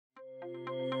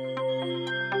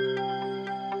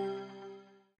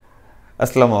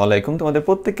আসসালামু আলাইকুম, তোমাদের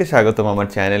প্রত্যেককে স্বাগতম আমার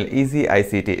চ্যানেল ইজি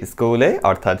আইসিটি স্কুলে,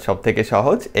 অর্থাৎ সবথেকে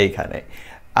সহজ এইখানে।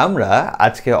 আমরা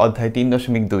আজকে অধ্যায়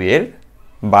 3.2 এর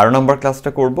 12 নম্বর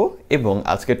ক্লাসটা করব এবং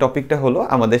আজকের টপিকটা হলো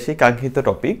আমাদের সেই কাঙ্ক্ষিত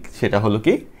টপিক, সেটা হলো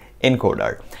কি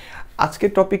এনকোডার।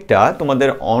 আজকের টপিকটা তোমাদের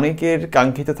অনেকের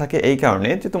কাঙ্ক্ষিত থাকে এই কারণে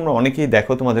যে তোমরা অনেকেই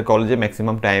দেখো তোমাদের কলেজে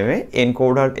ম্যাক্সিমাম টাইমে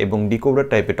এনকোডার এবং ডিকোডার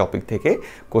টাইপের টপিক থেকে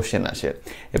কোশ্চেন আসে,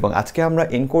 এবং আজকে আমরা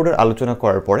এনকোডার আলোচনা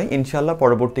করার পরে ইনশাআল্লাহ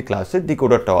পরবর্তী ক্লাসে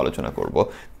ডিকোডারটাও আলোচনা করব।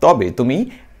 তবে তুমি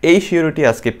এই সিওরিটি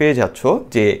আজকে পেয়ে যাচ্ছ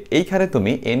যে এইখানে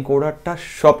তুমি এনকোডারটা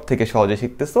সব থেকে সহজে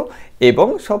শিখতেছো এবং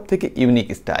সব থেকে ইউনিক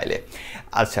স্টাইলে।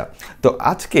 আচ্ছা, তো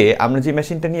আজকে আমরা যে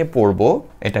মেশিনটা নিয়ে পড়বো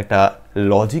এটা একটা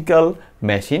লজিক্যাল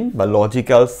মেশিন বা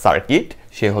লজিক্যাল সার্কিট।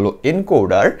 সে হলো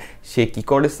এনকোডার। সে কি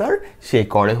করে স্যার? সে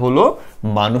করে হলো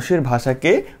মানুষের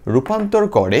ভাষাকে রূপান্তর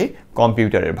করে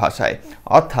কম্পিউটারের ভাষায়।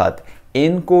 অর্থাৎ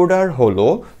এনকোডার হলো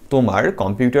তোমার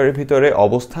কম্পিউটারের ভিতরে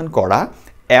অবস্থান করা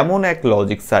এমন এক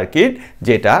লজিক সার্কিট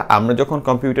যেটা আমরা যখন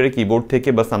কম্পিউটারে কিবোর্ড থেকে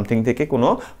বা সামথিং থেকে কোনো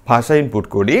ভাষা ইনপুট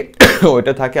করি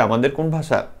ওইটা থাকে আমাদের কোন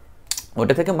ভাষা?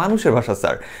 ওটা থেকে মানুষের ভাষা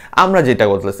স্যার। আমরা যেটা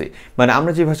বলতেছি মানে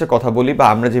আমরা যে ভাষায় কথা বলি বা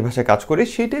আমরা যে ভাষায় কাজ করি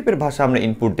সেই টাইপের ভাষা আমরা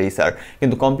ইনপুট দিই স্যার।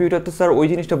 কিন্তু কম্পিউটার তো স্যার ওই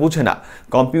জিনিসটা বুঝে না।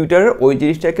 কম্পিউটার ওই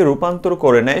জিনিসটাকে রূপান্তর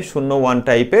করে নেয় 0-1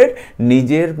 টাইপের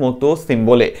নিজের মতো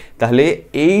সিম্বলে। তাহলে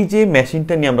এই যে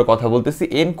মেশিনটা নিয়ে আমরা কথা বলতেছি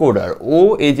এনকোডার, ও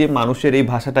এই যে মানুষের এই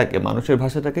ভাষাটাকে, মানুষের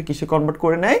ভাষাটাকে কিসে কনভার্ট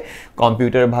করে নেয়?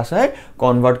 কম্পিউটারের ভাষায়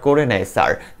কনভার্ট করে নেয়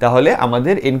স্যার। তাহলে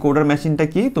আমাদের এনকোডার মেশিনটা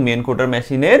কি? তুমি এনকোডার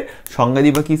মেশিনের সংজ্ঞা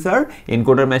দিবা কি স্যার?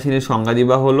 এনকোডার মেশিনের সংজ্ঞা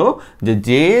দিবা হলো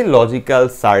যে লজিক্যাল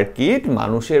সার্কিট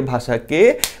মানুষের ভাষাকে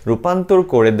রূপান্তর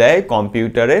করে দেয়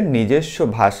কম্পিউটারের নিজস্ব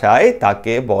ভাষায়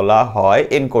তাকে বলা হয়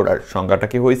এনকোডার। সংজ্ঞাটা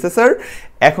কি হয়েছে স্যার?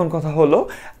 এখন কথা হলো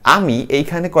আমি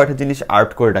এইখানে কয়টা জিনিস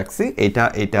আর্ট করে রাখছি, এটা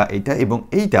এটা এটা এবং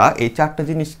এইটা, এই চারটা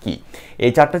জিনিস কি?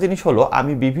 এই চারটা জিনিস হলো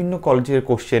আমি বিভিন্ন কলেজের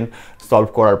কোশ্চেন সলভ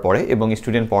করার পরে এবং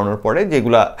স্টুডেন্ট পড়ানোর পরে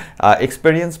যেগুলা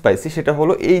এক্সপেরিয়েন্স পাইছি সেটা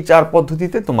হলো এই 4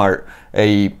 পদ্ধতিতে তোমার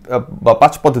এই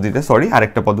 5 পদ্ধতিতে, সরি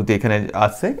আরেকটা পদ্ধতি এখানে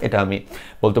আছে এটা আমি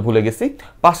বলতে ভুলে গেছি।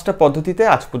 5টা পদ্ধতিতে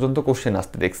আজ পর্যন্ত কোশ্চেন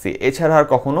আসতে দেখছি, এছাড়া আর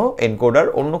কখনো এনকোডার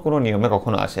অন্য কোনো নিয়মে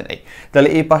কখনো আসে নাই। তাহলে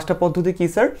এই 5টা পদ্ধতি কি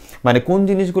স্যার? মানে কোন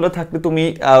জিনিসগুলো থাকলে তুমি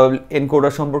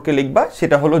এনকোডার সম্পর্কে লিখবা,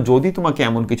 সেটা হলো যদি তোমাকে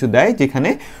এমন কিছু দেয় যেখানে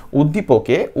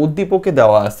উদ্দীপকে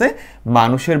দেওয়া আছে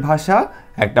মানুষের ভাষা,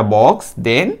 একটা বক্স,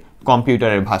 দেন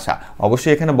কম্পিউটারের ভাষা।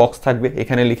 অবশ্যই এখানে বক্স থাকবে,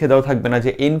 এখানে লিখে দেওয়া থাকবে না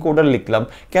যে এনকোডার লিখলাম।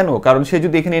 কেন? কারণ সে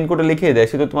যদি এখানে এনকোডার লিখে দেয়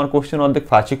সে তো তোমার কোশ্চেন অর্ধেক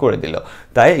ফাঁসি করে দিল।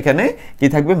 তাই এখানে কি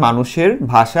থাকবে? মানুষের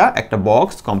ভাষা, একটা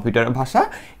বক্স, কম্পিউটারের ভাষা।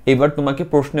 এবার তোমাকে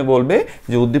প্রশ্নে বলবে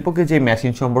যে উদ্দীপকে যে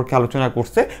মেশিন সম্পর্কে আলোচনা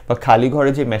করছে বা খালি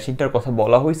ঘরে যে মেশিনটার কথা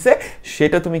বলা হয়েছে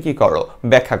সেটা তুমি কি করো?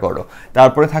 ব্যাখ্যা করো।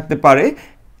 তারপরে থাকতে পারে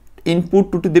input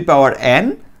to the power n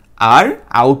R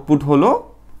output হলো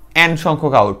n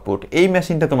সংখ্যক আউটপুট। এই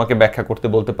মেশিনটা তোমাকে ব্যাখ্যা করতে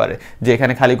বলতে পারে যে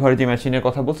এখানে খালি ঘরে যে মেশিনের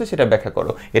কথা বলছে সেটা ব্যাখ্যা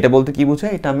করো। এটা বলতে কি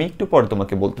বোঝায় এটা আমি একটু পরে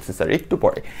তোমাকে বলতেছি স্যার, একটু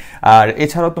পরে। আর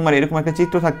এছাড়াও তোমার এরকম একটা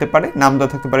চিত্র থাকতে পারে, নাম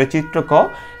দেওয়া থাকতে পারে চিত্র ক,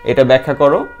 এটা ব্যাখ্যা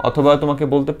করো। অথবা তোমাকে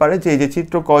বলতে পারে যে এই যে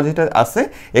চিত্র ক যেটা আছে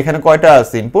এখানে কয়টা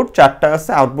আছে? ইনপুট 4টা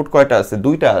আছে, আউটপুট কয়টা আছে?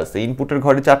 2টা আছে। ইনপুটের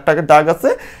ঘরে 4টা দাগ আছে,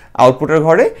 আউটপুটের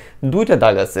ঘরে 2টা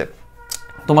দাগ আছে।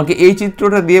 তোমাকে এই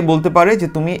চিত্রটা দিয়ে বলতে পারে যে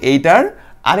তুমি এইটার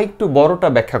আরেকটু বড়টা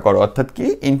ব্যাখ্যা করো। অর্থাৎ কি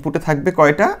ইনপুটে থাকবে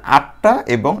কয়টা? 8টা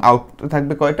এবং আউটপুটে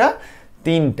থাকবে কয়টা?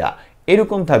 3টা।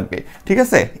 এরকম থাকবে, ঠিক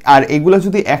আছে? আর এগুলো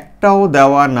যদি একটাও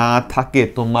দেওয়া না থাকে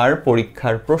তোমার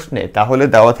পরীক্ষার প্রশ্নে তাহলে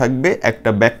দেওয়া থাকবে একটা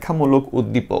ব্যাখ্যামূলক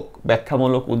উদ্দীপক।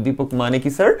 ব্যাখ্যামূলক উদ্দীপক মানে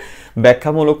কি স্যার?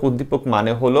 ব্যাখ্যামূলক উদ্দীপক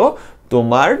মানে হলো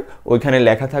তোমার ওইখানে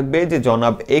লেখা থাকবে যে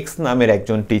জনাব এক্স নামের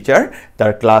একজন টিচার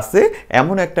তার ক্লাসে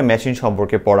এমন একটা মেশিন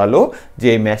সম্পর্কে পড়ালো যে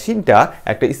এই মেশিনটা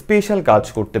একটা স্পেশাল কাজ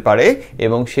করতে পারে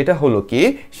এবং সেটা হলো কি?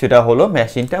 সেটা হলো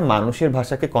মেশিনটা মানুষের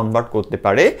ভাষাকে কনভার্ট করতে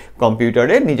পারে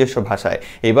কম্পিউটারের নিজস্ব ভাষায়।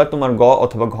 এবার তোমার গ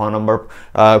অথবা ঘ নম্বর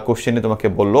কোশ্চেনে তোমাকে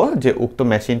বললো যে উক্ত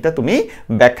মেশিনটা তুমি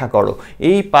ব্যাখ্যা করো।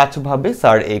 এই 5 ভাবে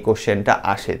স্যার এই কোশ্চেনটা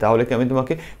আসে। তাহলে কি আমি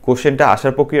তোমাকে কোশ্চেনটা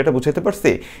আসার প্রক্রিয়াটা বুঝাতে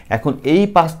পারছি? এখন এই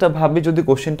 5টা ভাবে যদি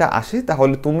কোশ্চেনটা আসে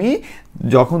তাহলে তুমি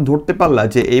যখন ধরতে পারলা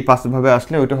যে এই 5 ভাবে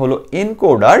আসলে ওটা হলো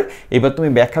এনকোডার, এবার তুমি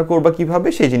ব্যাখ্যা করবা কিভাবে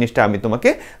সেই জিনিসটা আমি তোমাকে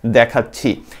দেখাচ্ছি।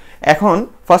 এখন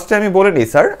ফার্স্টে আমি বলে নিই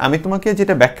স্যার, আমি তোমাকে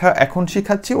যেটা ব্যাখ্যা এখন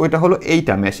শেখাচ্ছি ওইটা হলো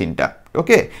এইটা মেশিনটা।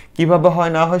 ওকে, কিভাবে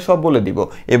হয় না হয় সব বলে দিব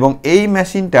এবং এই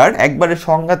মেশিনটার একবারে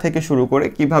সংজ্ঞা থেকে শুরু করে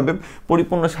কিভাবে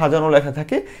পরিপূর্ণ সাজানো লেখা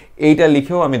থাকে এইটা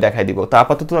লিখেও আমি দেখাই দিব। তা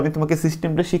আপাতত আমি তোমাকে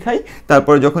সিস্টেমটা শিখাই,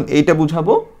 তারপরে যখন এইটা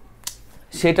বুঝাবো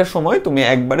সেটার সময় তুমি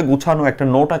একবারে গুছানো একটা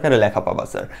নোট আকারে লেখা পাবা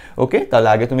স্যার। ওকে, তাহলে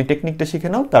আগে তুমি টেকনিকটা শিখে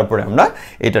নাও, তারপরে আমরা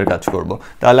এটার কাজ করব।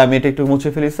 তাহলে আমি এটা একটু মুছে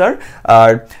ফেলি স্যার।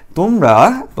 আর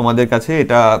তোমাদের কাছে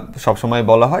এটা সবসময়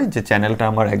বলা হয় যে চ্যানেলটা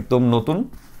আমার একদম নতুন,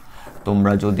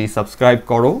 তোমরা যদি সাবস্ক্রাইব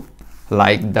করো,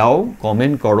 লাইক দাও,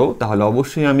 কমেন্ট করো, তাহলে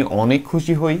অবশ্যই আমি অনেক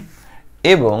খুশি হই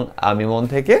এবং আমি মন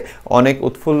থেকে অনেক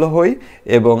উৎফুল্ল হই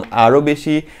এবং আরও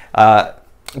বেশি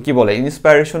কি বলে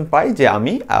ইন্সপিরেশন পাই যে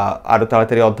আমি আরও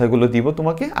তাড়াতাড়ি অধ্যায়গুলো দিব,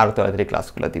 তোমাকে আরও তাড়াতাড়ি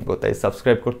ক্লাসগুলো দিব। তাই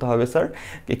সাবস্ক্রাইব করতে হবে স্যার,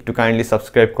 একটু কাইন্ডলি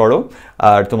সাবস্ক্রাইব করো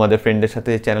আর তোমাদের ফ্রেন্ডের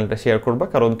সাথে চ্যানেলটা শেয়ার করবা,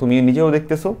 কারণ তুমি নিজেও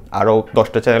দেখতেছো, আরও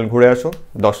 10টা চ্যানেল ঘুরে আসো,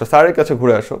 10টা স্যারের কাছে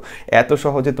ঘুরে আসো। এত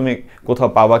সহজে তুমি কোথাও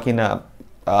পাবা কি না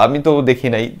আমি তো দেখি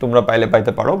নাই, তোমরা পাইলে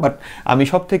পাইতে পারো, বাট আমি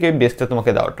সব থেকে বেস্টটা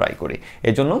তোমাকে দেওয়ার ট্রাই করি।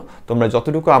 এই জন্য তোমরা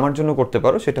যতটুকু আমার জন্য করতে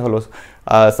পারো সেটা হলো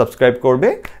সাবস্ক্রাইব করবে,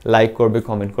 লাইক করবে,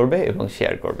 কমেন্ট করবে এবং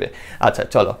শেয়ার করবে। আচ্ছা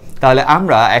চলো, তাহলে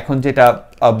আমরা এখন যেটা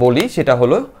বলি সেটা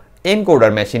হলো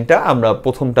এনকোডার মেশিনটা আমরা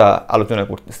প্রথমটা আলোচনা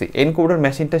করতেছি। এনকোডার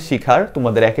মেশিনটা শেখার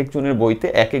তোমাদের এক একজনের বইতে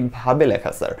এক একভাবে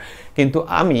লেখা স্যার, কিন্তু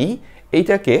আমি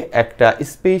এইটাকে একটা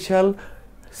স্পেশাল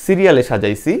সিরিয়ালে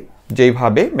সাজাইছি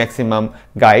যেইভাবে ম্যাক্সিমাম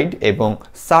গাইড এবং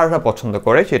স্যাররা পছন্দ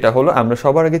করে। সেটা হলো আমরা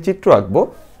সবার আগে চিত্র আঁকবো,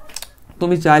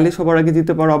 তুমি চাইলে সবার আগে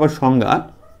দিতে পারো আবার সংজ্ঞা,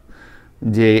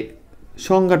 যে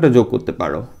সংজ্ঞাটা যোগ করতে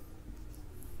পারো,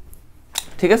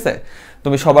 ঠিক আছে?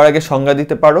 তুমি সবার আগে সংজ্ঞা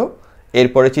দিতে পারো,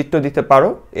 এরপরে চিত্র দিতে পারো,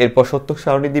 এরপর সত্যক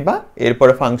সারণী দিবা,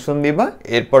 এরপরে ফাংশন দিবা,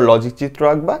 এরপর লজিক চিত্র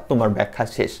আঁকবা, তোমার ব্যাখ্যা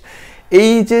শেষ।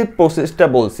 এই যে প্রসেসটা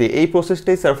বলছি, এই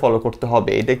প্রসেসটাই স্যার ফলো করতে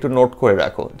হবে। এটা একটু নোট করে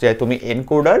রাখো যে তুমি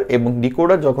এনকোডার এবং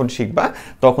ডিকোডার যখন শিখবা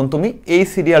তখন তুমি এই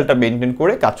সিরিয়ালটা মেনটেন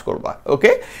করে কাজ করবা,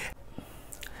 ওকে?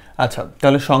 আচ্ছা,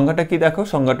 তাহলে সংজ্ঞাটা কি দেখো,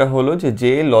 সংজ্ঞাটা হলো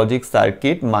যে লজিক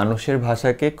সার্কিট মানুষের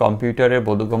ভাষাকে কম্পিউটারের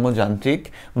বোধগম্য যান্ত্রিক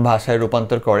ভাষায়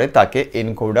রূপান্তর করে তাকে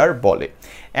এনকোডার বলে।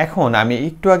 এখন আমি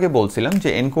একটু আগে বলছিলাম যে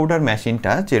এনকোডার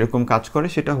মেশিনটা যেরকম কাজ করে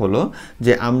সেটা হলো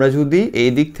যে আমরা যদি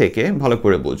এই দিক থেকে, ভালো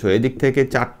করে বোঝো, এই দিক থেকে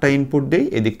 4টা ইনপুট দেই,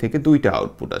 এদিক থেকে 2টা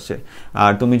আউটপুট আসে।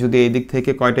 আর তুমি যদি এই দিক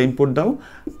থেকে কয়টা ইনপুট দাও,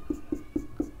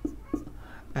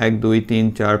 1 2 3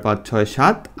 4 5 6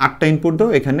 7 8টা ইনপুট দাও,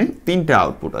 এখানে 3টা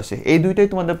আউটপুট আসে। এই দুইটাই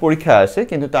তোমাদের পরীক্ষা আসে,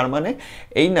 কিন্তু তার মানে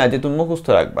এই না যে তুমি মুখস্থ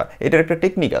রাখবা। এটার একটা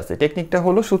টেকনিক আছে। টেকনিকটা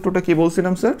হলো, সূত্রটা কি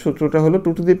বলছিলাম স্যার? সূত্রটা হলো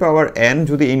 2 টু দি পাওয়ার n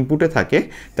যদি ইনপুটে থাকে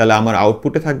তাহলে আমার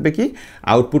আউটপুটে থাকবে কি?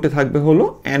 আউটপুটে থাকবে হলো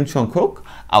n সংখ্যক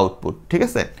আউটপুট, ঠিক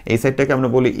আছে? এই সাইডটাকে আমরা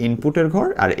বলি ইনপুটের ঘর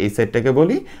আর এই সাইডটাকে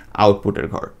বলি আউটপুটের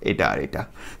ঘর, এটা আর এটা।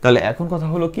 তাহলে এখন কথা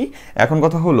হলো কি? এখন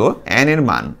কথা হলো n এর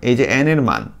মান, এই যে n এর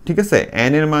মান, ঠিক আছে?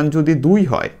 n এর মান যদি 2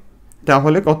 হয়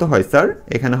তাহলে কত হয় স্যার?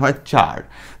 এখানে হয় 4।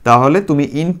 তাহলে তুমি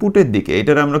ইনপুটের দিকে,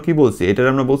 এটার আমরা কি বলছি? এটার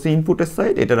আমরা বলছি ইনপুটের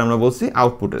সাইড, এটার আমরা বলছি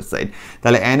আউটপুটের সাইড।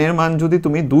 তাহলে n এর মান যদি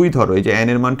তুমি 2 ধরো, এই যে n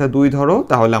এর মানটা 2 ধরো,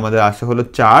 তাহলে আমাদের আসে হলো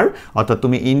 4। অর্থাৎ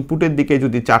তুমি ইনপুটের দিকে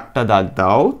যদি 4টা দাগ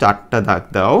দাও, 4টা দাগ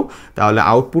দাও, তাহলে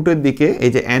আউটপুটের দিকে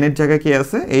এই যে n এর জায়গায় কি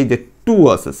আছে? এই যে 2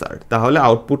 আছে স্যার। তাহলে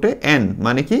আউটপুটে n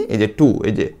মানে কি? এই যে 2,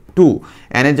 এই যে 2,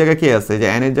 n এর জায়গায় কি আছে? যে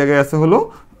n এর জায়গায় আছে হলো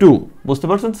 2, বুঝতে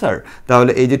পারছেন স্যার?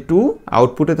 তাহলে এই যে 2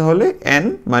 আউটপুটে, তাহলে n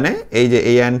মানে এই যে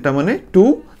এই nটা মানে 2,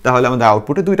 তাহলে আমাদের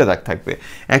আউটপুটে 2টা দাগ থাকবে।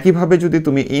 একইভাবে যদি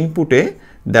তুমি ইনপুটে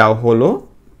দাও হলো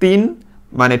 3,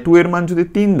 মানে 2 এর মান যদি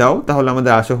 3 দাও তাহলে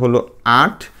আমাদের আসে হলো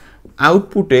 8।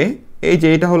 আউটপুটে এই যে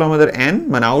এটা হলো আমাদের n,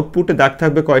 মানে আউটপুটে দাগ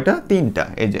থাকবে কয়টা? 3টা।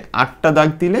 এই যে 8টা দাগ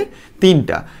দিলে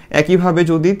 3টা। একইভাবে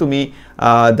যদি তুমি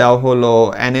দাও হলো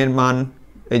n এর মান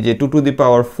এই যে 2 টু দি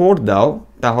পাওয়ার 4 দাও,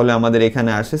 তাহলে আমাদের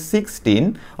এখানে আসে 16।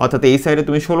 অর্থাৎ এই সাইডে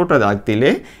তুমি 16টা দাগ দিলে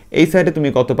এই সাইডে তুমি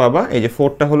কত পাবা? এই যে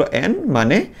 4টা হলো n,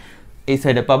 মানে এই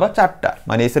সাইডে পাবা 4টা,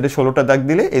 মানে এই সাইডে 16টা দাগ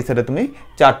দিলে এই সাইডে তুমি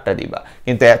 4টা দিবা।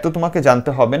 কিন্তু এত তোমাকে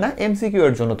জানতে হবে না, এমসিকিউ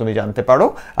এর জন্য তুমি জানতে পারো।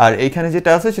 আর এইখানে যেটা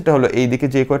আছে সেটা হলো এইদিকে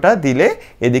যে কয়টা দিলে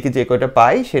এদিকে যে কয়টা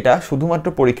পাই সেটা শুধুমাত্র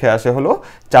পরীক্ষায় আসে হলো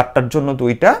 4টার জন্য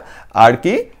 2টা আর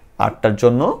কি 8টার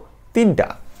জন্য 3টা।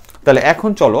 তাহলে এখন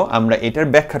চলো আমরা এটার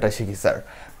ব্যাখ্যাটা শিখি স্যার।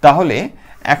 তাহলে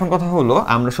এখন কথা হলো,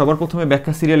 আমরা সবার প্রথমে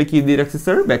ব্যাখ্যা সিরিয়ালে কি দিয়ে রাখছি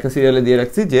স্যার? ব্যাখ্যা সিরিয়ালে দিয়ে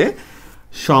রাখছি যে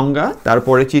সংজ্ঞা,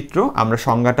 তারপরে চিত্র। আমরা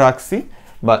সংজ্ঞাটা আঁকছি,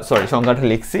 বা সরি সংজ্ঞাটা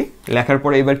লিখছি, লেখার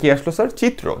পরে এবার কি আসলো স্যার?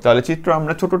 চিত্র। তাহলে চিত্র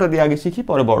আমরা ছোটটা দিয়ে আগে শিখি,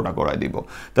 পরে বড়টা করায় দিব।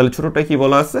 তাহলে ছোটটা কি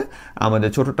বলা আছে? আমাদের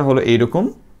ছোটটা হলো এইরকম,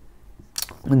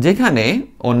 যেখানে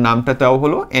ওর নামটা তাও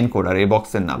হলো এনকোডার, এই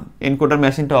বক্সের নাম। এনকোডার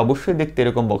মেশিনটা অবশ্যই দেখতে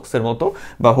এরকম বক্সের মতো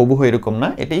বা হুবহু এরকম না,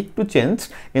 এটা একটু চেঞ্জ,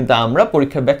 কিন্তু আমরা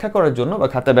পরীক্ষা ব্যাখ্যা করার জন্য বা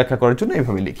খাতা ব্যাখ্যা করার জন্য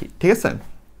এইভাবে লিখি, ঠিক আছে?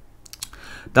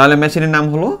 তাহলে মেশিনের নাম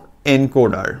হলো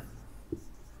এনকোডার।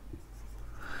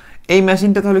 এই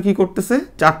মেশিনটা তাহলে কি করতেছে?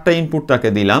 4টা ইনপুট তাকে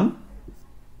দিলাম,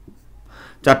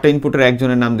 4টা ইনপুটের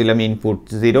একজনের নাম দিলাম ইনপুট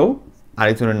 0,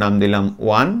 আরেকজনের নাম দিলাম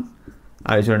 1,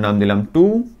 আরেকজনের নাম দিলাম 2,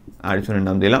 আরেকজনের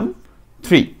নাম দিলাম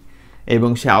 3, এবং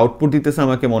সে আউটপুট দিতেছে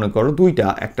আমাকে মনে করো 2টা,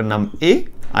 একটার নাম A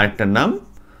আর একটার নাম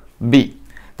B।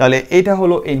 তাহলে এটা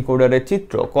হলো এনকোডারের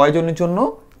চিত্র। কয়জনের জন্য?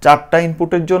 4টা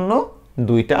ইনপুটের জন্য,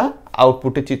 2টা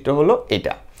আউটপুটের চিত্র হলো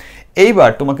এটা। এইবার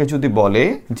তোমাকে যদি বলে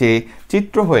যে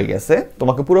চিত্র হয়ে গেছে,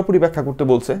 তোমাকে পুরোপুরি ব্যাখ্যা করতে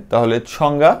বলছে, তাহলে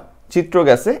সংজ্ঞা, চিত্র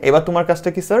গেছে, এবার তোমার কাজটা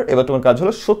কি স্যার? এবার তোমার কাজ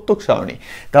হলো সত্যক সারণী।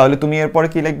 তাহলে তুমি এরপরে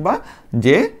কি লিখবা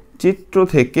যে চিত্র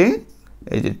থেকে,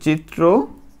 এই যে চিত্র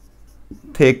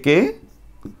থেকে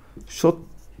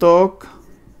সত্যক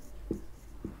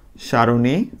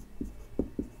সারণী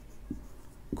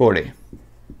করে।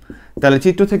 তাহলে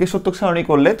চিত্র থেকে সত্যক সারণী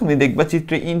করলে তুমি দেখবা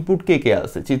চিত্রে ইনপুট কে কে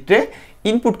আছে, চিত্রে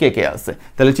ইনপুট কে কে আছে।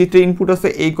 তাহলে চিত্রে ইনপুট আছে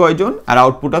এই কয়জন আর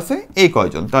আউটপুট আছে এই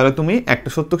কয়জন। তাহলে তুমি একটা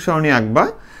সত্যক সারণী আঁকবা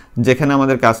যেখানে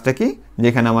আমাদের কাজটা কি,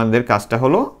 যেখানে আমাদের কাজটা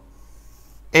হলো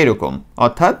এরকম,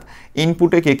 অর্থাৎ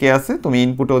ইনপুটে কে কে আছে তুমি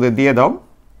ইনপুটে ওদের দিয়ে দাও।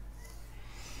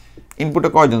 ইনপুটে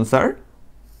কয়জন স্যার?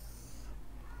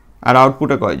 আর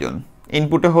আউটপুটে কয়জন?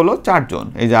 ইনপুটে হলো 4 জন,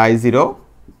 এই যে I0,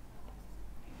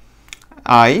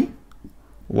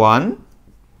 I1,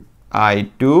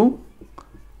 I2,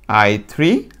 I3,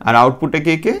 আর আউটপুটে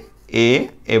কে কে? A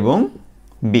এবং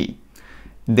B।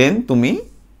 দেন তুমি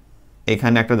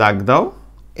এখানে একটা দাগ দাও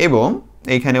এবং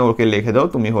এইখানে ওকে লিখে দাও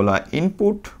তুমি হলা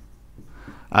ইনপুট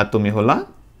আর তুমি হলা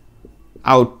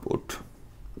আউটপুট।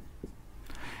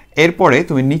 এরপরে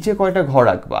তুমি নিচে কয়টা ঘর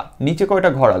আঁকবা, নিচে কয়টা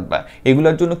ঘর আঁকবা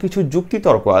এগুলোর জন্য কিছু যুক্তি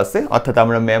তর্ক আছে, অর্থাৎ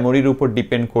আমরা মেমোরির উপর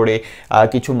ডিপেন্ড করে,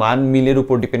 কিছু মান মিলের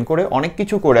উপর ডিপেন্ড করে, অনেক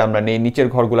কিছু করে আমরা নিচের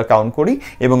ঘরগুলো কাউন্ট করি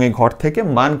এবং এই ঘর থেকে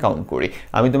মান কাউন্ট করি।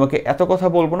 আমি তোমাকে এত কথা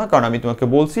বলবো না, কারণ আমি তোমাকে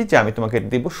বলছি যে আমি তোমাকে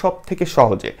দেব সব থেকে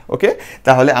সহজে। ওকে,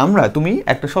 তাহলে তুমি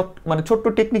একটা মানে ছোট্ট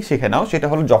টেকনিক শিখে নাও, সেটা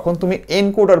হলো যখন তুমি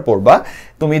এনকোডার পড়বা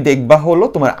তুমি দেখবা হলো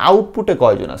তোমার আউটপুটে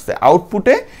কয়জন আছে,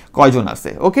 আউটপুটে কয়জন আছে।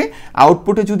 ওকে,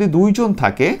 আউটপুটে যদি 2 জন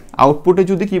থাকে, আউটপুটে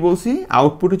যদি কি বলছি,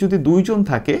 আউটপুটে যদি 2 জন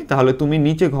থাকে তাহলে তুমি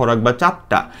নিচে ঘর রাখবা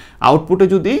 4টা। আউটপুটে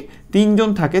যদি 3 জন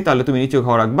থাকে তাহলে তুমি নিচে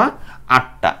ঘর রাখবা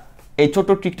 8টা। এই ছোট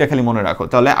ট্রিকটা খালি মনে রাখো।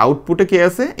 তাহলে আউটপুটে কে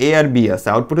আছে? এ আর বি আছে।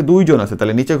 আউটপুটে 2 জন আছে,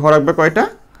 তাহলে নিচে ঘর রাখবে কয়টা?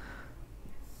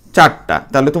 4টা।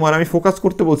 তাহলে তোমার আমি ফোকাস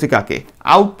করতে বলছি কাকে?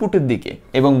 আউটপুটের দিকে,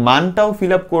 এবং মানটাও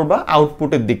ফিল আপ করবা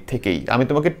আউটপুটের দিক থেকেই। আমি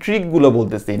তোমাকে ট্রিকগুলো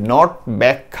বলতেছি, নট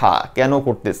ব্যাখ্যা কেন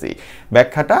করতেছি।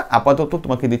 ব্যাখ্যাটা আপাতত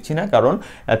তোমাকে দিচ্ছি না, কারণ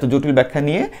এত জটিল ব্যাখ্যা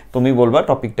নিয়ে তুমি বলবা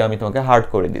টপিকটা আমি তোমাকে হার্ড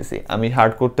করে দিছি। আমি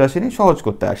হার্ড করতে আসিনি, সহজ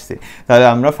করতে আসছি। তাহলে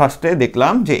আমরা ফার্স্টে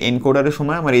দেখলাম যে এনকোডারের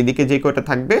সময় আমার এইদিকে যে কয়টা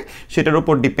থাকবে সেটার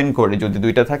উপর ডিপেন্ড করে, যদি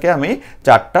 2টা থাকে আমি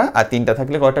 4টা, আর 3টা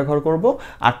থাকলে কয়টা ঘর করব?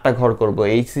 8টা ঘর করব।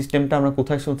 এই সিস্টেমটা আমরা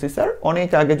কোথায় শুনছি স্যার? অনেক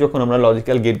আগে যখন আমরা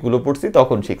লজিক্যাল গেটগুলো পড়ছি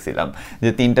তখন শিখছিলাম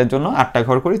যে 3টার জন্য 8টা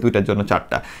ঘর করি, 2টার জন্য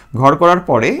 4টা ঘর করার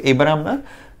পরে এবার আমরা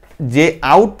যে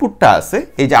আউটপুটটা আছে,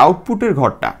 এই যে আউটপুটের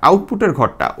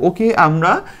ঘরটা ওকে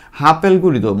আমরা হাফ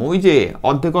অ্যালগরিদম, ওই যে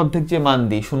অর্ধেক অর্ধেক যে মান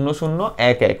দিই 0 0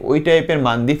 1 1, ওই টাইপের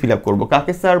মান দিয়ে ফিল আপ করবো।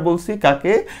 কাকে স্যার বলছি?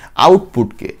 কাকে?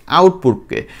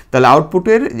 আউটপুটকে। তাহলে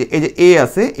আউটপুটের এই যে এ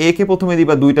আছে, এ কে প্রথমে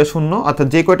দিবা 2টা 0, অর্থাৎ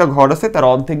যে কয়টা ঘর আছে তার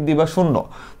অর্ধেক দিবা 0।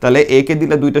 তাহলে এ কে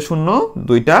দিলা 2টা 0,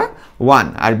 2টা 1,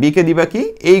 আর বি কে দিবা কি?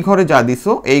 এই ঘরে যা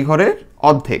দিছো এই ঘরের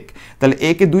অর্ধেক। তাহলে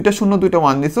এ কে 2টা 0, 2টা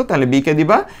 1 দিছো, তাহলে বি কে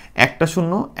দিবা 1টা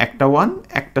 0, 1টা 1,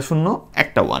 1টা 0,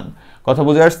 1টা 1। কথা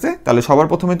বুঝে আসছে? তাহলে সবার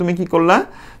প্রথমে তুমি কি করলা?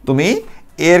 তুমি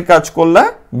এ এর কাজ করলা,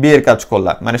 বি এর কাজ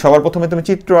করলা। মানে সবার প্রথমে তুমি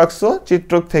চিত্র আঁকছো,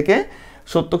 চিত্র থেকে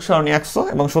সত্যক সারণী আঁকছো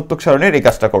এবং সত্যক সারণীর এই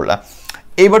কাজটা করলা।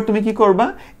 এইবার তুমি কি করবা?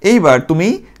 এইবার তুমি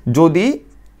যদি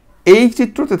এই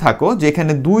চিত্রতে থাকো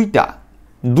যেখানে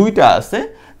 2টা আছে,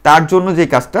 তার জন্য যে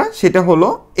কাজটা সেটা হলো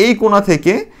এই কোণা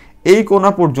থেকে এই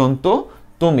কোণা পর্যন্ত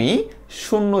তুমি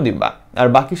 0 দিবা, আর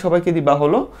বাকি সবাইকে দিবা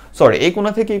হলো, সরি, এই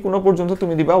কোণা থেকে এই কোণা পর্যন্ত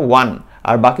তুমি দিবা 1,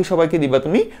 আর বাকি সবাইকে দিবা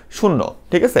তুমি 0।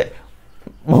 ঠিক আছে,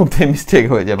 মুখে মিস্টেক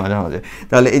হয়ে যায় মাঝে মাঝে।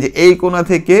 তাহলে এই যে এই কোণা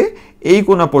থেকে এই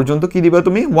কোণা পর্যন্ত কি দিবা?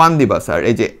 তুমি 1 দিবা স্যার।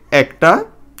 এই যে একটা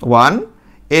 1,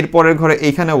 এরপরের ঘরে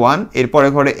এইখানে 1,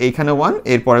 এরপরের ঘরে এইখানে 1,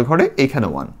 এরপরের ঘরে এইখানে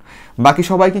 1, বাকি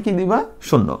সবাইকে কি দিবা?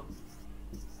 0।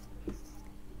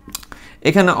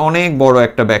 এখানে অনেক বড়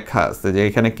একটা ব্যাখ্যা আছে যে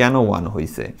এখানে কেন 1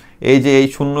 হইছে। এই যে এই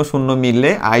 0 0 মিললে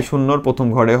I0 প্রথম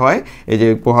ঘরে হয়, এই যে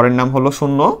ঘরের নাম হলো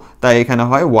 0, তাই এখানে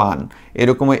হয় 1।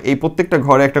 এরকম এই প্রত্যেকটা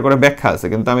ঘরে একটা করে ব্যাখ্যা আছে,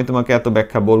 কিন্তু আমি তোমাকে এত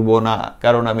ব্যাখ্যা বলবো না,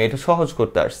 কারণ আমি এটা সহজ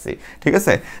করতে আসছি। ঠিক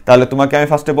আছে, তাহলে তোমাকে আমি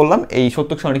ফার্স্টে বললাম এই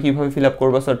সত্যক সারণী কিভাবে ফিল আপ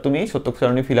করবা স্যার। তুমি সত্যক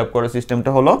সারণী ফিল আপ করার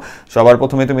সিস্টেমটা হলো সবার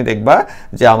প্রথমে তুমি দেখবা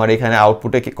যে আমার এখানে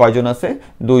আউটপুটে কয়জন আছে?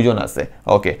 2 জন আছে।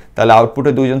 ওকে, তাহলে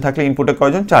আউটপুটে 2 জন থাকলে ইনপুটে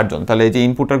কয়জন? 4 জন। তাহলে এই যে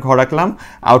ইনপুটের ঘর রাখলাম,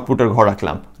 আউটপুটের ঘর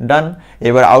রাখলাম, ডান।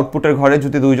 এবার আউটপুটের ঘরে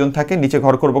যদি 2 জন থাকে নিচে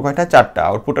ঘর করব কয়টা? 4টা।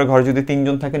 আউটপুটের ঘরে যদি 3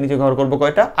 জন থাকে নিচে ঘর করব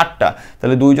কয়টা? 8টা।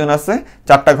 তাহলে 2 জন আছে,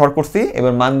 4টা ঘর করছি।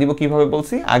 এবার মান দিব কিভাবে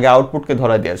বলছি? আগে আউটপুটকে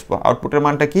ধরা দিয়ে আসবো। আউটপুটের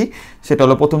মানটা কি? সেটা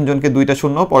হলো প্রথম জনকে 2টা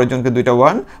 0, পরের জনকে 2টা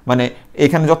 1, মানে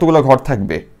এখানে যতগুলো ঘর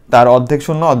থাকবে তার অর্ধেক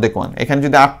 0 অর্ধেক 1। এখানে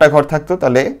যদি 8টা ঘর থাকতো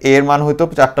তাহলে এর মান হইতো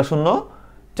 4টা 0,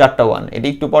 4টা 1। এটি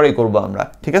একটু পরেই করবো আমরা।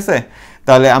 ঠিক আছে,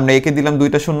 তাহলে আমরা একে দিলাম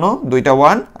 2টা 0, 2টা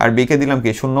 1, আর বি কে দিলাম কি?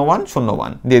 0 1 0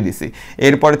 1 দিয়ে দিছি।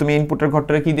 এরপরে তুমি ইনপুটের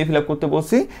ঘরটা কি দিয়ে ফিল আপ করতে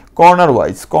বলছি? কর্নার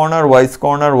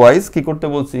ওয়াইজ কি করতে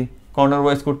বলছি? কর্নার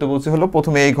ওয়াইজ করতে বলছে হলো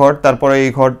প্রথমে এই ঘর, তারপরে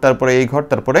এই ঘর, তারপরে এই ঘর,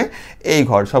 তারপরে এই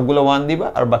ঘর, সবগুলো 1 দিবা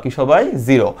আর বাকি সবাই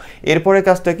 0। এরপরে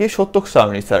কাজটা কি সত্যক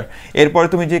সারণী স্যার। এরপরে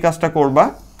তুমি যে কাজটা করবা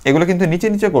এগুলো কিন্তু নিচে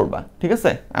নিচে করবা, ঠিক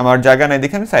আছে? আমার জায়গা নাই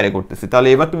দেখে আমি সাইডে করতেছি। তাহলে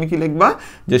এবার তুমি কি লিখবা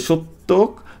যে সত্যক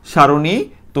সারণী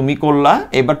তুমি করলা,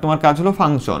 এবার তোমার কাজ হলো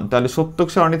ফাংশন। তাহলে সত্যক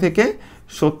সারণী থেকে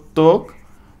সত্যক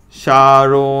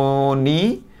সারণী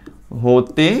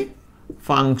হতে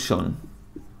ফাংশন,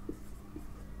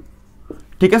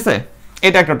 ঠিক আছে?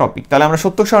 এটা একটা টপিক। তাহলে আমরা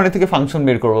সত্যক সারণী থেকে ফাংশন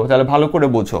বের করবো। তাহলে ভালো করে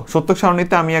বোঝো, সত্যক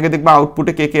সারণীতে আমি আগে দেখবো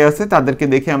আউটপুটে কে কে আছে, তাদেরকে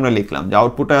দেখে আমরা লিখলাম যে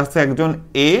আউটপুটে আছে একজন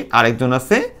এ আর একজন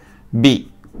আছে বি,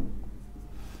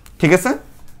 ঠিক আছে?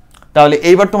 তাহলে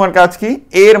এইবার তোমার কাজ কি,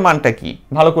 এর মানটা কি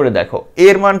ভালো করে দেখো।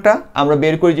 এর মানটা আমরা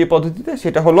বের করি যে পদ্ধতিতে,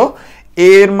 সেটা হলো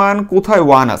এর মান কোথায়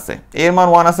 1 আছে। এর মান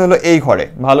 1 আছে হলো এই ঘরে,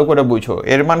 ভালো করে বুঝো।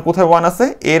 এর মান কোথায় 1 আছে,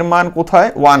 এর মান কোথায়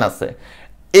 1 আছে,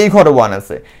 এই ঘরে 1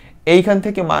 আছে। এইখান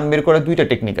থেকে মান বের করার দুইটা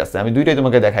টেকনিক আছে, আমি দুইটাই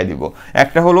তোমাকে দেখাই দিব।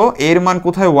 একটা হলো এর মান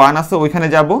কোথায় 1 আছে ওইখানে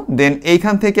যাব, দেন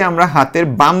এইখান থেকে আমরা হাতের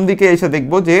বাম দিকে এসে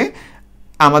দেখব যে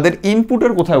আমাদের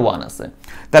ইনপুটের কোথায় 1 আছে।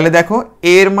 তাহলে দেখো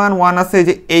এর মান 1 আছে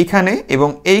যে এইখানে, এবং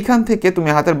এইখান থেকে তুমি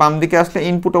হাতের বাম দিকে আসলে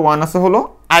ইনপুটে 1 আছে হলো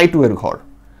I2 এর ঘর,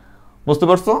 বুঝতে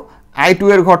পারছো? I2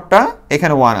 এর ঘরটা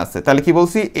এখানে 1 আছে। তাহলে কি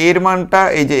বলছি, এর মানটা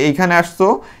এই যে এইখানে আসছো,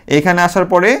 এইখানে আসার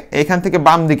পরে এইখান থেকে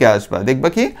বাম দিকে আসবা, দেখবা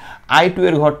কি I2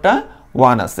 এর ঘরটা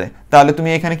 1 আছে। তাহলে তুমি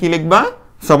এখানে কি লিখবা,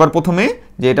 সবার প্রথমে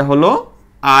যে এটা হলো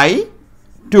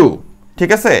I2,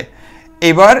 ঠিক আছে?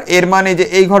 এবার এর মানে যে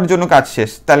এই ঘরের জন্য কাজ শেষ।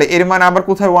 তাহলে এর মান আবার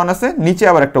কোথায় 1 আছে, নিচে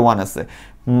আবার একটা 1 আছে।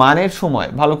 মানের সময়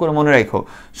ভালো করে মনে রাখো,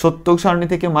 সত্যক সারণী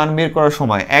থেকে মান বের করার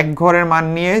সময় এক ঘরের মান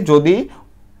নিয়ে যদি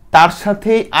তার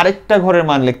সাথে আরেকটা ঘরের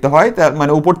মান লিখতে হয়, তার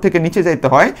মানে উপর থেকে নিচে যাইতে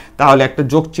হয়, তাহলে একটা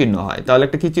যোগ চিহ্ন হয়। তাহলে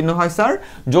একটা কি চিহ্ন হয় স্যার,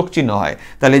 যোগ চিহ্ন হয়।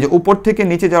 তাহলে এই যে উপর থেকে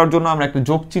নিচে যাওয়ার জন্য আমরা একটা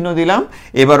যোগ চিহ্ন দিলাম।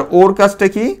 এবার ওর কাজটা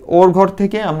কি, ওর ঘর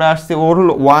থেকে আমরা আসছি, ওর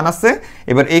হলো 1 আছে।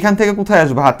 এবার এইখান থেকে কোথায়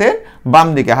আসবো, হাতের বাম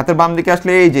দিকে। হাতের বাম দিকে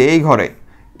আসলে এই যে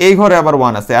এই ঘরে আবার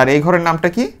 1 আছে, আর এই ঘরের নামটা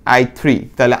কি I3।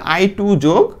 তাহলে I2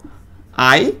 যোগ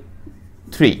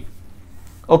I3,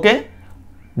 ওকে?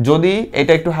 যদি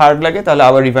এটা একটু হার্ড লাগে তাহলে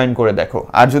আবার রিভাইন্ড করে দেখো।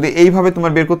 আর যদি এইভাবে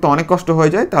তোমার বের করতে অনেক কষ্ট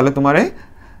হয়ে যায় তাহলে তোমারে,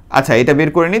 আচ্ছা এটা বের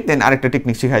করে নিই, দেন আরেকটা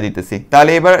টেকনিক শিখাই দিতেছি।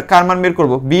 তাহলে এবার কার মান বের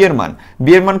করব, বি এর মান।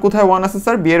 বি এর মান কোথায় 1 আছে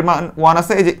স্যার, বি এর মান 1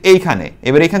 আছে এই যে এইখানে।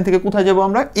 এবার এখান থেকে কোথায় যাব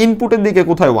আমরা, ইনপুটের দিকে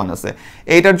কোথায় 1 আছে।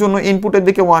 এইটার জন্য ইনপুটের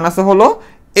দিকে 1 আছে হলো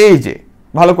এই যে,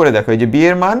 ভালো করে দেখো এই যে বি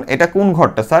এর মান, এটা কোন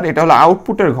ঘরটা স্যার, এটা হলো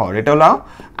আউটপুটের ঘর, এটা হলো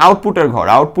আউটপুটের ঘর।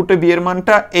 আউটপুটে বি এর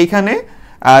মানটা এইখানে,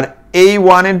 আর এই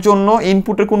 1 এর জন্য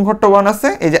ইনপুটের কোন ঘরটা 1 আছে,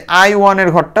 এই যে I1 এর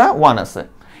ঘরটা 1 আছে।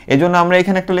 এজন্য আমরা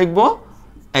এখানে একটা লিখবো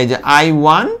এই যে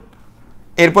I1।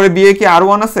 এরপরে বি এ কি আর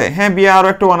 1 আছে, হ্যাঁ বি এ আরো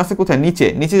একটা 1 আছে, কোথায়, নিচে।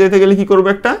 নিচে যেতে গেলে কি করব,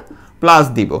 একটা প্লাস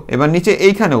দিব। এবার নিচে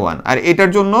এইখানে 1, আর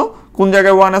এটার জন্য কোন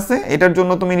জায়গায় 1 আছে, এটার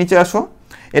জন্য তুমি নিচে আসো।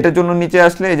 এটার জন্য নিচে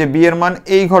আসলে এই যে বি এর মান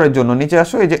এই ঘরের জন্য নিচে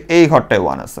আসো, এই যে এই ঘরটায়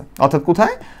 1 আছে, অর্থাৎ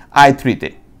কোথায়, I3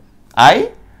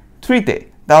 তে।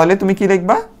 তাহলে তুমি কি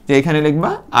লিখবা, যে এখানে লিখবা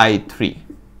I3।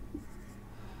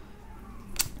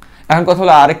 এখন কথা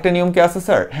হলো আরেকটা নিয়ম কি আছে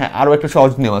স্যার, হ্যাঁ আরো একটা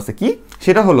সহজ নিয়ম আছে। কি,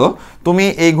 সেটা হলো তুমি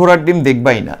এই ঘোড়ার ডিম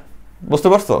দেখবাই না, বুঝতে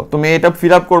পারছো? তুমি এটা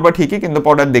ফিল আপ করবা ঠিকই, কিন্তু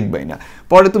পরে দেখবাই না।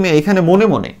 পরে তুমি এইখানে মনে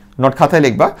মনে নোট খাতায়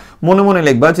লিখবা, মনে মনে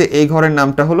লিখবা যে এই ঘরের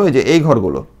নামটা হলো, এই যে এই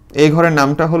ঘরগুলো, এই ঘরের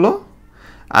নামটা হলো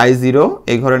I0,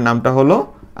 এই ঘরের নামটা হলো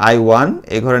I1,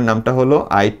 এই ঘরের নামটা হলো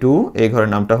I2, এই ঘরের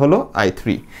নামটা হলো I3।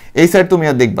 এই সাইড তুমি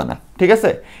আর দেখবা না, ঠিক আছে?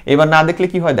 এবার না দেখলে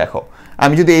কি হয় দেখো,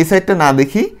 আমি যদি এই সাইডটা না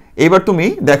দেখি, এবার তুমি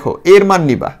দেখো এর মান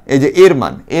নিবা। এই যে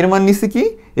এর মান নিছে কি,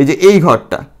 এই যে এই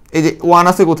ঘরটা, এই যে 1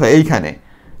 আছে কোথায়, এইখানে,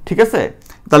 ঠিক আছে?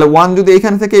 তাহলে 1 যদি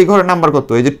এইখানে থেকে, এই ঘরের নাম্বার কত,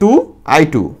 এই যে 2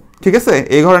 I2, ঠিক আছে?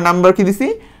 এই ঘরের নাম্বার কি দিছি,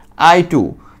 I2।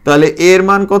 তাহলে এর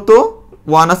মান কত,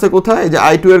 1 আছে কোথায়, এই যে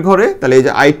I2 এর ঘরে। তাহলে এই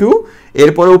যে I2,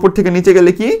 এরপরে উপর থেকে নিচে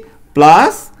গেলে কি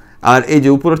প্লাস, আর এই যে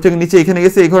উপর থেকে নিচে এখানে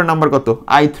গেছে, এই ঘরের নাম্বার কত,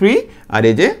 I3, আর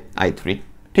এই যে I3,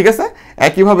 ঠিক আছে?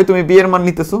 একইভাবে তুমি বি এর মান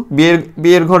নিতেছো,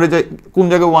 বি এর ঘরে কোন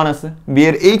জায়গায় 1 আছে, বি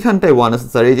এর এইখানটায় 1 আছে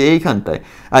স্যার, এই যে এইখানটায়।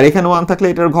 আর এখানে 1 থাকলে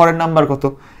এটার ঘরের নাম্বার কত,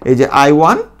 এই যে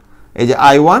I1, এই যে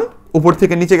I1 উপর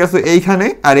থেকে নিচে গেছে এইখানে,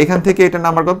 আর এখান থেকে এটার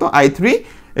নাম্বার কত, I3।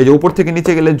 এই যে উপর থেকে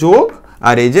নিচে গেলে যোগ,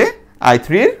 আর এই যে I3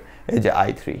 এর এই যে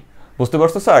I3, বুঝতে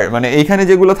পারছো স্যার? মানে এইখানে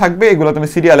যেগুলো থাকবে এগুলো তুমি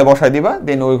সিরিয়ালে বসায় দিবা,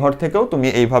 দেন ওই ঘর থেকেও তুমি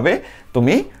এইভাবে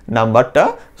তুমি নাম্বারটা,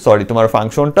 তোমার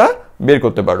ফাংশনটা বের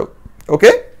করতে পারো,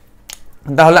 ওকে?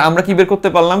 তাহলে আমরা কি বের করতে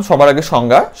পারলাম, সবার আগে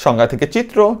সংজ্ঞা থেকে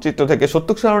চিত্র থেকে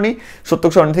সত্যক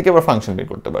সারণী থেকে আবার ফাংশন বের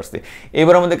করতে পারছি।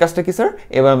 এবার আমাদের কাজটা কি স্যার,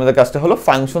 এবার আমাদের কাজটা হলো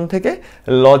ফাংশন থেকে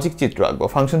লজিক চিত্র আঁকবো।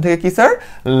 ফাংশন থেকে কি স্যার,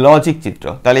 লজিক চিত্র।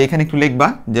 তাহলে এখানে একটু লিখবা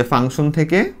যে ফাংশন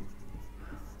থেকে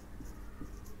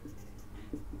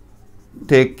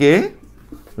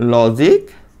লজিক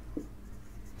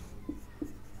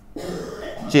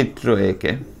চিত্র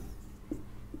একে।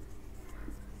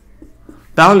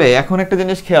 তাহলে এখন একটা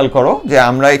জিনিস খেয়াল করো যে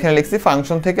আমরা এখানে লিখছি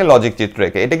ফাংশন থেকে লজিক চিত্র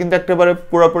একে, এটা কিন্তু একেবারে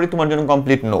পুরোপুরি তোমার জন্য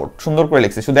কমপ্লিট নোট, সুন্দর করে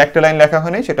লিখছি, শুধু একটা লাইন লেখা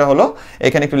হয়নি, সেটা হলো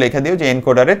এখানে একটু লেখা দিও যে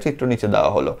এনকোডারের চিত্র নিচে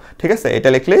দেওয়া হলো, ঠিক আছে? এটা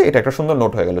লিখলে এটা একটা সুন্দর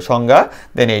নোট হয়ে গেল, সংজ্ঞা,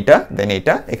 দেন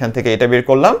এইটা, এখান থেকে এটা বের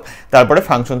করলাম, তারপরে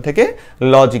ফাংশন থেকে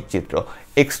লজিক চিত্র।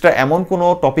 এক্সট্রা এমন কোনো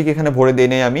টপিক এখানে ভরে দিই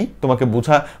নেই আমি তোমাকে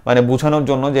বোঝানোর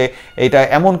জন্য যে এটা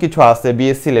এমন কিছু আছে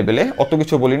বিএসসি লেভেলে, অত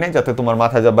কিছু বলি নাই যাতে তোমার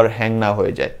মাথা যাবার হ্যাং না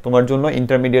হয়ে যায়। তোমার জন্য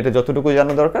ইন্টারমিডিয়েটে যতটুকু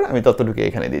জানা দরকার আমি ততটুকু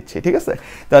এখানে দিচ্ছি, ঠিক আছে?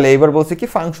 তাহলে এবার বলছি কি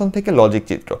ফাংশন থেকে লজিক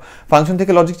চিত্র। ফাংশন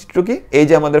থেকে লজিক চিত্র কি? এই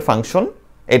যে আমাদের ফাংশন,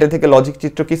 এটা থেকে লজিক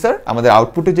চিত্র কি স্যার? আমাদের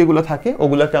আউটপুটে যেগুলো থাকে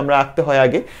ওগুলোকে আমরা আঁকতে হয়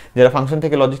আগে। যারা ফাংশন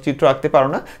থেকে লজিক চিত্র আঁকতে পারো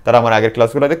না তারা আমার আগের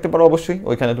ক্লাসগুলো দেখতে পারো, অবশ্যই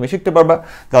ওইখানে তুমি শিখতে পারবা।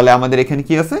 তাহলে আমাদের এখানে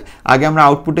কি আছে, আগে আমরা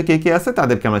আউটপুটে কে কে আছে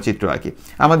তাদেরকে আমরা চিত্র আঁকি।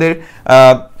 আমাদের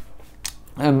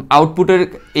আউটপুটের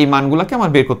এই মানগুলোকে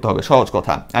আমার বের করতে হবে, সহজ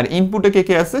কথা। আর ইনপুটে কে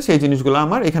কে আছে সেই জিনিসগুলো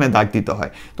আমার এখানে দাগ দিতে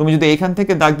হয়। তুমি যদি এখান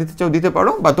থেকে দাগ দিতে চাও দিতে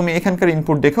পারো, বা তুমি এখানকার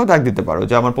ইনপুট দেখেও দাগ দিতে পারো।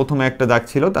 যে আমার প্রথমে একটা দাগ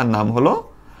ছিল তার নাম হলো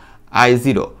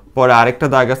I0, পরে আরেকটা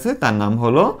দাগ আছে তার নাম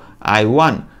হলো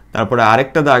I1, তারপরে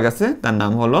আরেকটা দাগ আছে তার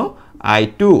নাম হলো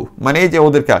I2, মানে এই যে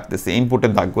ওদেরকে আঁকতেছে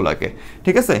ইনপুটের দাগগুলোকে,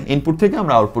 ঠিক আছে? ইনপুট থেকে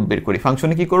আমরা আউটপুট বের করি।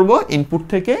 ফাংশনে কি করব? ইনপুট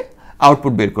থেকে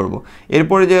আউটপুট বের করব।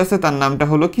 এরপরে যে আছে তার নামটা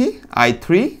হলো কি I3,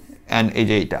 অ্যান্ড এই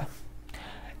যে এইটা।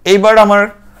 এইবার আমার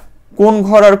কোন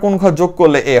ঘর আর কোন ঘর যোগ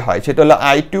করলে এ হয় সেটা হলো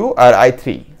I2 আর I3,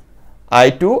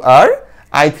 I2 আর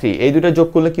I3 এই দুটো যোগ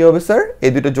করলে কি হবে স্যার?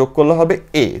 এই দুটো যোগ করলে হবে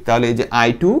এ। তাহলে এই যে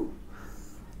I2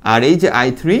 আর এই যে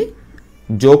I3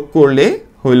 যোগ করলে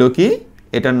হইল কি,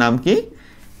 এটার নাম কি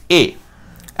এ।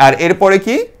 আর এরপরে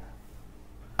কি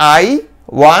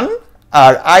I1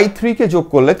 আর I3 কে যোগ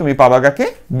করলে তুমি পাবা কাকে?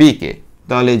 বি কে।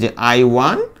 তাহলে এই যে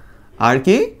I1 আর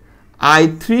কি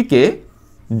I3 কে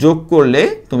যোগ করলে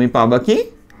তুমি পাবা কি?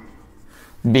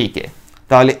 বি কে।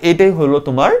 তাহলে এটাই হলো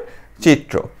তোমার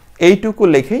চিত্র। এইটুকু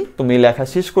লিখেই তুমি লেখা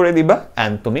শেষ করে দিবা,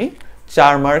 অ্যান্ড তুমি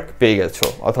 4 মার্ক পেয়ে গেছো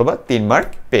অথবা 3 মার্ক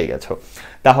পেয়ে গেছো।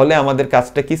 তাহলে আমাদের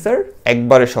কাজটা কি স্যার?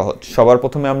 একবারে সহজ। সবার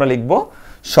প্রথমে আমরা লিখব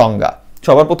সংজ্ঞা।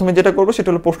 সবার প্রথমে যেটা করবো সেটা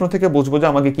হলো প্রশ্ন থেকে বুঝবো যে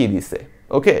আমাকে কি দিছে।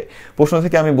 ওকে, প্রশ্ন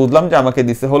থেকে আমি বুঝলাম যে আমাকে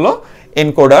দিছে হলো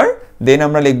এনকোডার, দেন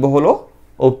আমরা লিখবো হলো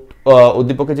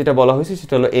উদ্দীপকে যেটা বলা হয়েছে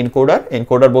সেটা হলো এনকোডার।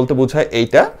 এনকোডার বলতে বোঝায়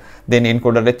এইটা, দেন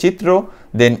এনকোডারের চিত্র,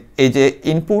 দেন এই যে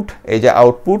ইনপুট, এই যে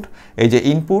আউটপুট, এই যে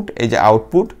ইনপুট, এই যে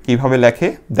আউটপুট কিভাবে লেখে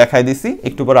দেখাই দিছি,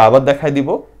 একটু পরে আবার দেখাই দিব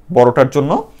বড়টার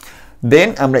জন্য। দেন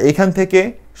আমরা এখান থেকে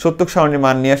সত্যক সারণীর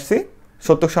মান নিয়ে আসছি,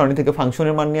 সত্যক সারণী থেকে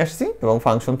ফাংশনের মান নিয়ে আসছি, এবং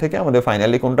ফাংশন থেকে আমাদের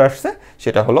ফাইনালি কোনটা আসছে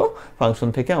সেটা হলো ফাংশন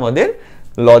থেকে আমাদের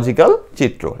লজিক্যাল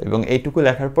চিত্র। এবং এইটুকু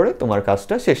লেখার পরে তোমার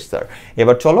কাজটা শেষ স্যার।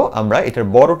 এবার চলো আমরা এটার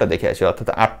বড়টা দেখে আসি, অর্থাৎ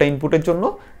 8টা ইনপুটের জন্য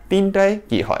 3টায়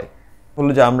কি হয়।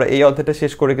 হলো যে আমরা এই অধ্যায়টা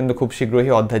শেষ করে কিন্তু খুব শীঘ্রই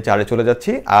অধ্যায় 4-এ চলে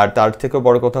যাচ্ছি। আর তার থেকেও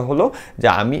বড় কথা হলো যে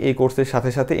আমি এই কোর্সের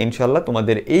সাথে সাথে ইনশাল্লাহ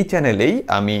তোমাদের এই চ্যানেলেই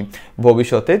আমি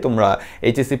ভবিষ্যতে তোমরা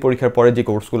এইচএসসি পরীক্ষার পরে যে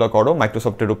কোর্সগুলো করো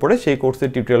মাইক্রোসফটের উপরে, সেই কোর্সের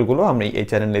টিউটোরিয়ালগুলো আমি এই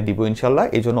চ্যানেলে দিব ইনশাল্লাহ।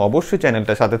 এই জন্য অবশ্যই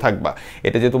চ্যানেলটার সাথে থাকবা।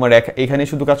 এটা যে তোমার এখানে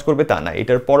শুধু কাজ করবে তা না,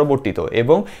 এটার পরবর্তীতেও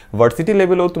এবং ভার্সিটি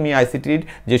লেভেলেও তুমি আইসিটির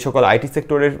যে সকল আইটি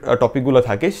সেক্টরের টপিকগুলো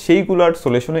থাকে সেইগুলোর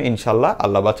সলিউশনে ইনশাল্লাহ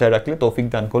আল্লাহ বাঁচায় রাখলে, তৌফিক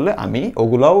দান করলে আমি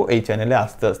ওগুলাও এই চ্যানেলে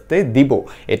আস্তে আস্তে দিব।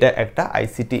 এটা একটা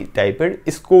আইসিটি টাইপের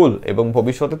স্কুল, এবং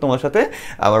ভবিষ্যতে তোমার সাথে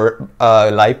আমার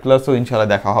লাইভ ক্লাসও ইনশাআল্লাহ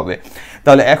দেখা হবে।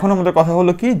 তাহলে এখন আমাদের কথা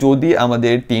হলো কি, যদি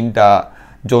আমাদের 3টা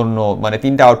জন্য মানে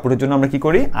 3টা আউটপুটের জন্য আমরা কি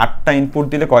করি, 8টা ইনপুট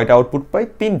দিলে কয়টা আউটপুট পাই?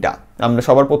 3টা। আমরা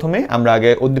সবার প্রথমে আমরা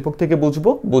আগে উদ্দীপক থেকে বুঝবো,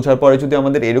 বোঝার পরে যদি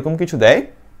আমাদের এরকম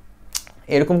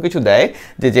কিছু দেয়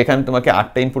যে যেখানে তোমাকে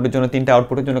 8টা ইনপুটের জন্য 3টা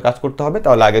আউটপুটের জন্য কাজ করতে হবে,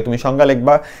 তাহলে আগে তুমি সংজ্ঞা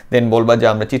লিখবা, দেন বলবা যে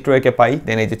আমরা চিত্র এঁকে পাই,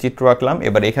 দেন এই যে চিত্র আঁকলাম।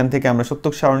 এবার এখান থেকে আমরা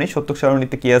সত্যক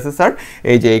সারণীতে কি আছে স্যার?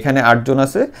 এই যে এখানে 8 জন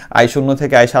আছে, I0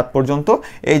 থেকে I7 পর্যন্ত,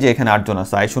 এই যে এখানে 8 জন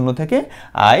আছে I0 থেকে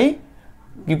I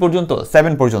কি পর্যন্ত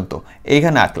 7 পর্যন্ত,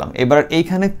 এইখানে আঁকলাম। এবার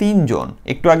এইখানে 3 জন,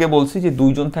 একটু আগে বলছি যে 2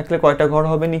 জন থাকলে কয়টা ঘর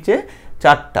হবে নিচে?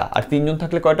 4টা, আর 3 জন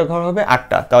থাকলে কয়টা ঘর হবে?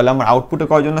 8টা। তাহলে আমার আউটপুটে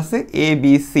কয়জন আছে? A B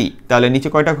C, তাহলে নিচে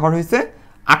কয়টা ঘর হয়েছে?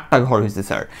 8টা ঘর হয়েছে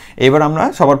স্যার। এবার আমরা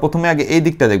সবার প্রথমে আগে এই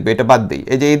দিকটা দেখবো, এটা বাদ দিই,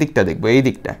 এই যে এই দিকটা দেখবো, এই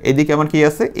দিকটা, এদিকে আমার কি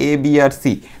আছে? A B R C।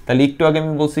 তাহলে একটু আগে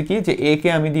আমি বলছি কি যে A কে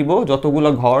আমি দিব যতগুলো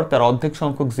ঘর তার অর্ধেক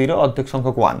সংখ্যক 0, অর্ধেক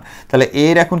সংখ্যক 1। তাহলে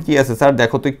এর এখন কি আছে স্যার?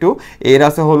 দেখো তো একটু, এর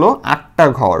আছে হলো 8টা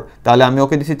ঘর, তাহলে আমি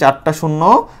ওকে দিছি 4টা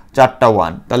 0, 4টা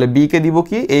 1। তাহলে B কে দিব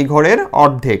কি? এই ঘরের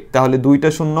অর্ধেক, তাহলে 2টা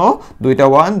 0, 2টা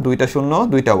 1, 2টা 0,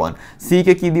 2টা 1। C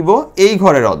কে কি দিব? এই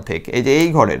ঘরের অর্ধেক, এই যে এই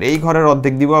ঘরের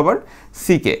অর্ধেক দিব আবার C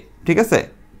কে, ঠিক আছে?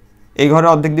 এই ঘরে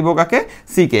অর্ধেক দিব কাকে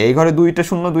সি কে এই ঘরে দুইটা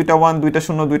শূন্য দুইটা 1 দুইটা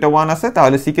শূন্য দুইটা 1 আছে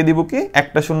তাহলে সি কে দিব কি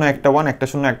একটা শূন্য একটা 1 একটা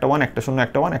শূন্য একটা 1 একটা শূন্য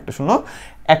একটা 1 একটা শূন্য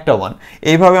একটা 1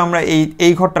 এইভাবে আমরা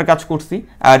এই ঘরটার কাজ করছি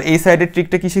আর এই সাইডের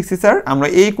ট্রিকটা কি শিখছি স্যার আমরা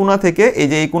এই কোণা থেকে এই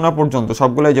যে এই কোণা পর্যন্ত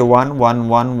সবগুলো যে 1 1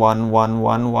 1 1 1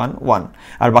 1 1 1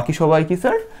 আর বাকি সবাই কি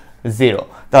স্যার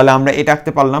 0 তাহলে আমরা এটা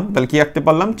আঁকতে পারলাম তাহলে কি আঁকতে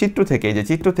পারলাম চিত্র থেকে এই যে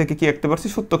চিত্র থেকে কি আঁকতে পারছি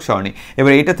সূত্রক সারণী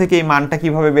এবার এটা থেকে এই মানটা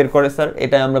কিভাবে বের করে স্যার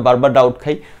এটা আমরা বারবার ডাউট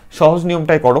খাই সহজ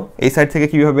নিয়মটাই করো এই সাইড থেকে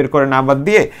কিভাবে বের করে না বাদ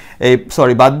দিয়ে এই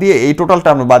বাদ দিয়ে এই টোটালটা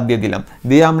আমরা বাদ দিয়ে দিলাম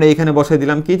দিয়ে আমরা এখানে বসাই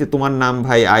দিলাম কি যে তোমার নাম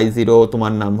ভাই i0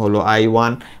 তোমার নাম হলো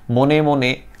i1 মনে মনে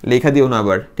লেখা দিও না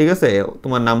আবার ঠিক আছে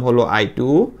তোমার নাম হলো i2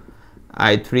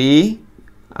 i3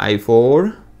 i4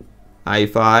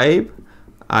 i5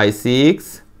 i6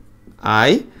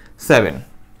 i7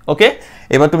 ওকে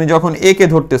এবার তুমি যখন a কে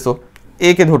ধরতেছো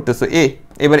a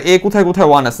এবার a কোথায় কোথায়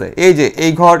 1 আছে এই যে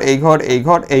এই ঘর এই ঘর এই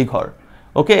ঘর এই ঘর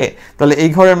ওকে তাহলে এই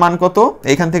ঘরের মান কত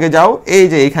এইখান থেকে যাও এই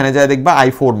যে এইখানে যায় দেখবা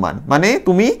i4 মান মানে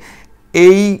তুমি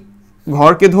এই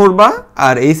ঘরকে ধরবা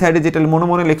আর এই সাইডে যেটা মনে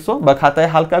মনে লিখছো বা খাতায়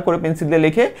হালকা করে পেন্সিল দিয়ে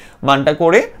লিখে মানটা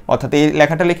করে অর্থাৎ এই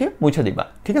লেখাটা লিখে মুছে দিবা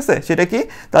ঠিক আছে সেটা কি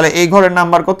তাহলে এই ঘরের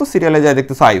নাম্বার কত সিরিয়ালে যায়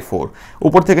দেখতেছো i4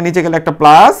 উপর থেকে নিচে গেলে একটা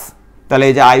প্লাস তাহলে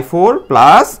এই যে i4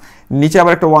 প্লাস নিচে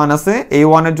আবার একটা 1 আছে এই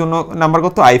 1 এর জন্য নাম্বার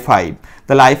কত i5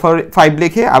 তাহলে i5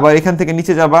 লিখে আবার এখান থেকে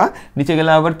নিচে যাবা নিচে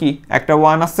গেলে আবার কি একটা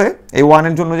 1 আছে এই 1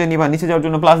 এর জন্য যে নিবা নিচে যাওয়ার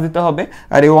জন্য প্লাস দিতে হবে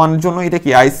আর এই 1 এর জন্য এটা কি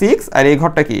i6 আর এই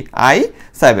ঘরটা কি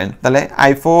i7 তাহলে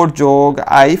i4 যোগ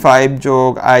i5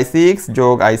 যোগ i6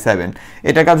 যোগ i7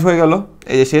 এটা কাজ হয়ে গেল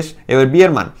এই যে শেষ এবার b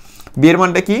এর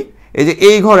মানটা কি এই যে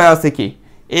এই ঘরে আছে কি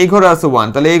এই ঘরে আছে 1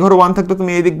 তাহলে এই ঘরে 1 থাকলে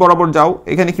তুমি এই দিক বরাবর যাও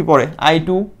এখানে কি পড়ে i2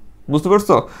 বুঝতে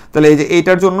পারছো তাহলে এই যে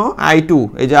এইটার জন্য i2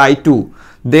 এই যে i2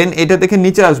 দেন এটা থেকে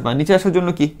নিচে আসবা নিচে আসার জন্য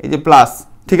কি এই যে প্লাস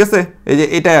ঠিক আছে এই যে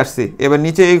এটাই আসছে এবার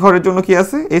নিচে এই ঘরের জন্য কি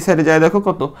আছে এই সাইডে যায় দেখো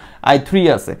কত i3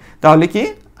 আছে তাহলে কি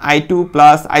i2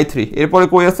 প্লাস i3 এরপরে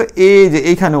কই আছে এই যে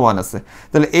এইখানে 1 আছে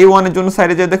তাহলে এই 1 এর জন্য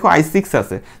সাইডে যায় দেখো i6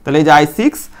 আছে তাহলে এই যে i6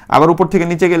 আবার উপর থেকে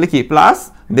নিচে গেলে কি প্লাস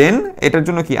দেন এটার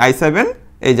জন্য কি i7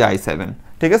 এই যে i7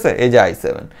 ঠিক আছে এই যে i7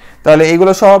 তাহলে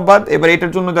এইগুলো সব বাদ এবার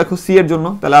এটার জন্য দেখো সি এর জন্য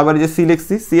তাহলে আবার এই যে সি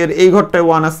লিখছি সি এর এই ঘরটায়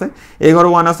 1 আছে এই ঘরে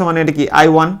 1 আছে মানে এটা কি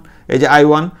i1 এই যে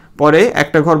i1 পরে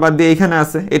একটা ঘর বাদ দিয়ে এখানে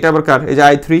আছে এটা আবার কার এই যে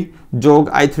i3 যোগ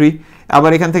i3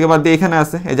 আবার এখান থেকে বাদ দিয়ে এখানে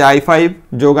আছে এই যে i5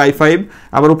 যোগ i5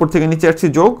 আবার উপর থেকে নিচে আসছে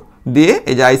যোগ দিয়ে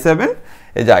এই যে i7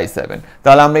 এই যে i7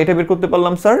 তাহলে আমরা এটা বের করতে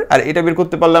পারলাম স্যার আর এটা বের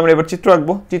করতে পারলাম আমরা এবার চিত্র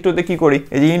আঁকবো চিত্রতে কি করি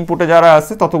এই যে ইনপুটে যারা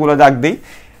আছে ততগুলো দাগ দেই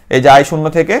এই যে i0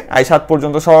 থেকে i7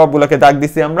 পর্যন্ত সবগুলোকে দাগ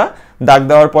দিছি আমরা দাগ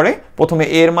দেওয়ার পরে প্রথমে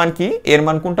এর মান কি এর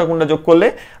মান কোনটা কোনটা যোগ করলে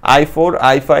i4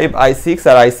 i5 i6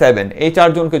 আর i7 এই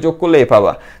চারজনকে যোগ করলে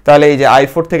পাবা তাহলে এই যে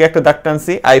i4 থেকে একটা দাগ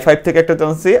টানছি i5 থেকে একটা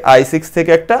টানছি i6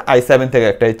 থেকে একটা i7 থেকে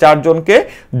একটা এই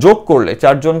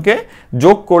চারজনকে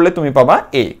যোগ করলে তুমি পাবা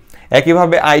a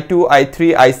একইভাবে i2 i3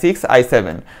 i6 i7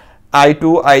 i2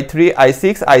 i3 i6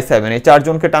 i7 এই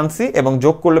চারজনকে টানছি এবং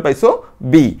যোগ করলে পাইছো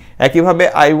b একইভাবে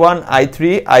i1 i3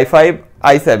 i5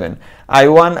 i7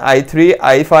 i1 i3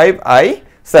 i5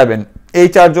 i7 এই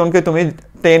চারজনকে তুমি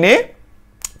টেনে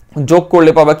যোগ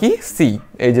করলে পাবা কি c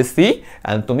এই যে c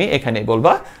এন্ড তুমি এখানে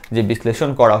বলবা যে বিশ্লেষণ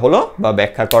করা হলো বা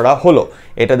ব্যাখ্যা করা হলো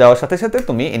এটা দেওয়ার সাথে সাথে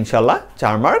তুমি ইনশাআল্লাহ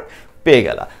 4 মার্ক পেয়ে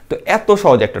গেলা তো এত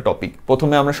সহজ একটা টপিক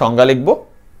প্রথমে আমরা সংজ্ঞা লিখব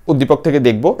উদ্দীপক থেকে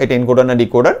দেখব এটা এনকোডার না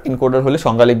ডিকোডার এনকোডার হলে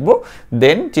সংজ্ঞা লিখব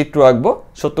দেন চিত্র আঁকবো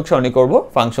সত্যক সারণী করব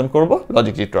ফাংশন করব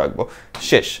লজিক চিত্র আঁকবো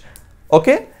শেষ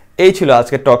ওকে এই ছিল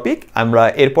আজকের টপিক আমরা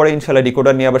এরপরে ইনশাআল্লাহ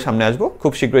ডিকোডার নিয়ে আবার সামনে আসব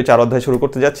খুব শীঘ্রই 4 অধ্যায় শুরু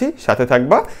করতে যাচ্ছি সাথে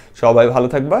থাকবা সবাই ভালো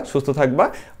থাকবা সুস্থ থাকবা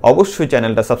অবশ্যই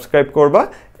চ্যানেলটা সাবস্ক্রাইব করবা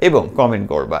এবং কমেন্ট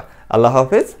করবা আল্লাহ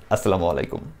হাফেজ আসসালামু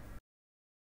আলাইকুম